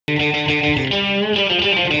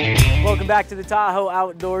Welcome back to the Tahoe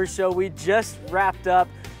Outdoors Show. We just wrapped up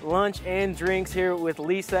lunch and drinks here with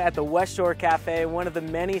Lisa at the West Shore Cafe, one of the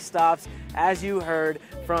many stops, as you heard,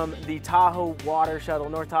 from the Tahoe Water Shuttle,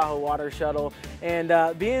 North Tahoe Water Shuttle.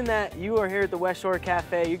 And being that you are here at the West Shore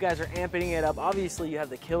Cafe, you guys are amping it up. Obviously, you have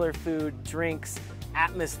the killer food, drinks,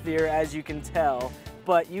 atmosphere, as you can tell,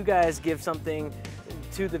 but you guys give something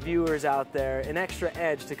to the viewers out there, an extra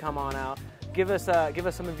edge to come on out. Give us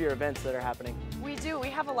some of your events that are happening. We do. We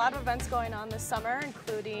have a lot of events going on this summer,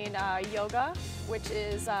 including yoga, which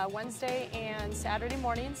is Wednesday and Saturday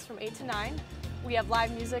mornings from 8 to 9. We have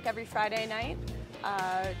live music every Friday night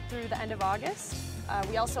through the end of August.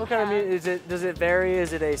 We also what kind of music? Does it vary?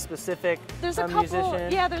 Is it a specific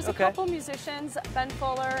musician? Yeah, there's a couple musicians, Ben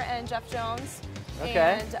Fuller and Jeff Jones.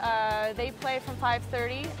 Okay. And they play from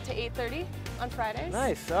 5:30 to 8:30 on Fridays.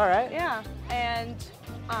 Nice. All right. Yeah, and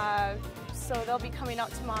so they'll be coming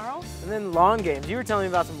out tomorrow. And then lawn games. You were telling me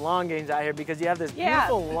about some lawn games out here because you have this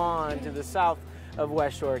beautiful lawn to the south of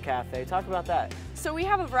West Shore Cafe. Talk about that. So we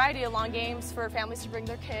have a variety of lawn games for families to bring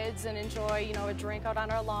their kids and enjoy, you know, a drink out on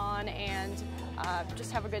our lawn and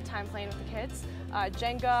just have a good time playing with the kids.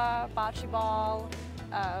 Jenga, bocce ball,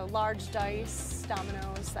 large dice,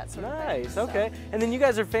 dominoes, that sort of thing. Nice, okay. And then you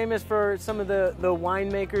guys are famous for some of the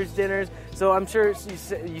winemakers dinners, so I'm sure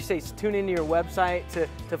you say tune into your website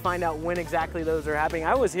to find out when exactly those are happening.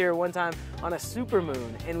 I was here one time on a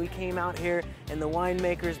supermoon, and we came out here, and the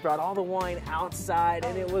winemakers brought all the wine outside,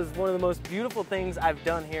 and it was one of the most beautiful things I've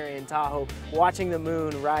done here in Tahoe, watching the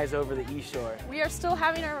moon rise over the East Shore. We are still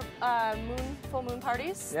having our full moon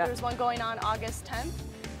parties. Yeah. There's one going on August 10th.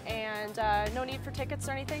 And no need for tickets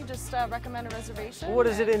or anything, just recommend a reservation. What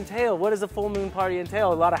does it entail? What does a full moon party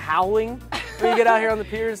entail? A lot of howling? When you get out here on the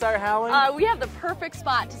pier and start howling? We have the perfect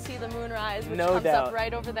spot to see the moon rise, which comes up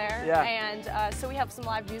right over there. Yeah. And so we have some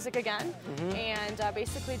live music again, and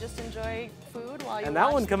basically just enjoy food while you watch. And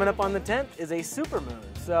that one coming up on the 10th is a supermoon,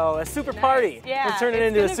 so a super party. Yeah, let's turn it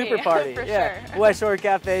into a super party. For sure. West Shore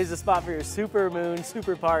Cafe is the spot for your supermoon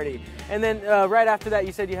super party. And then right after that,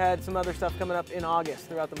 you said you had some other stuff coming up in August,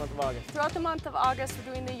 throughout the month of August. Throughout the month of August,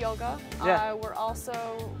 we're doing the yoga. Yeah. We're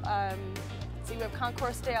also we have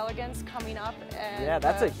Concourse de Elegance coming up. And, yeah,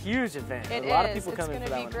 that's a huge event. It a lot is. of people come in for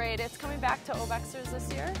that. It's going to be great. It's coming back to Obexers this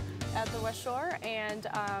year at the West Shore, and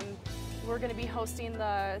we're going to be hosting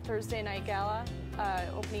the Thursday night gala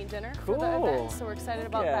opening dinner for the event, so we're excited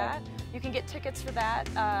about that. You can get tickets for that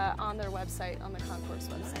on their website, on the Concourse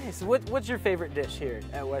website. Nice. What's your favorite dish here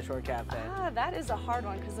at West Shore Cafe? That is a hard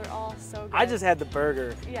one because they're all so good. I just had the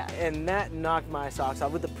burger, yeah, and that knocked my socks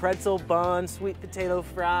off with the pretzel bun, sweet potato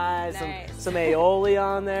fries, some aioli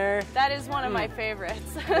on there. That is one of my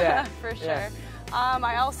favorites, yeah, for sure. Yeah.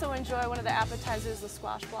 I also enjoy one of the appetizers, the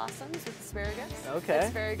squash blossoms with asparagus. Okay. It's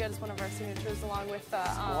very good. It's one of our signatures, along with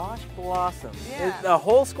squash blossom. Yeah. Is a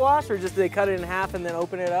whole squash, or just they cut it in half and then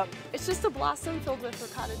open it up? It's just a blossom filled with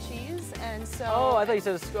ricotta cheese, and so. Oh, I thought you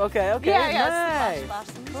said okay. Yeah, nice. Squash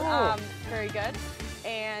blossoms. Cool. Very good.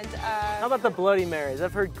 And how about the Bloody Marys?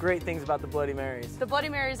 I've heard great things about the Bloody Marys. The Bloody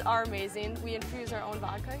Marys are amazing. We infuse our own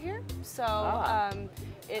vodka here, so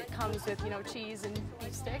it comes with, you know, cheese and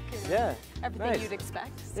beef stick and everything you'd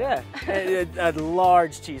expect. So. Yeah, a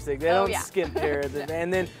large cheese stick. They don't skimp here. No.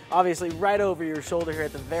 And then obviously right over your shoulder here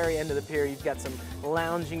at the very end of the pier, you've got some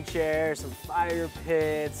lounging chairs, some fire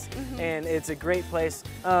pits, and it's a great place.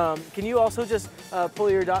 Can you also just pull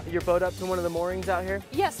your boat up to one of the moorings out here?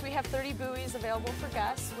 Yes, we have 30 buoys available for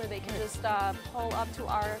guests where they can just pull up to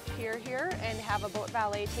our pier here and have a boat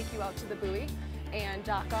valet take you out to the buoy and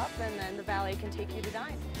dock up, and then the valet can take you to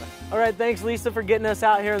dine. All right, thanks Lisa for getting us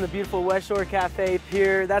out here on the beautiful West Shore Cafe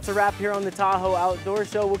pier. That's a wrap here on the Tahoe Outdoor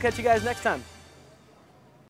Show. We'll catch you guys next time.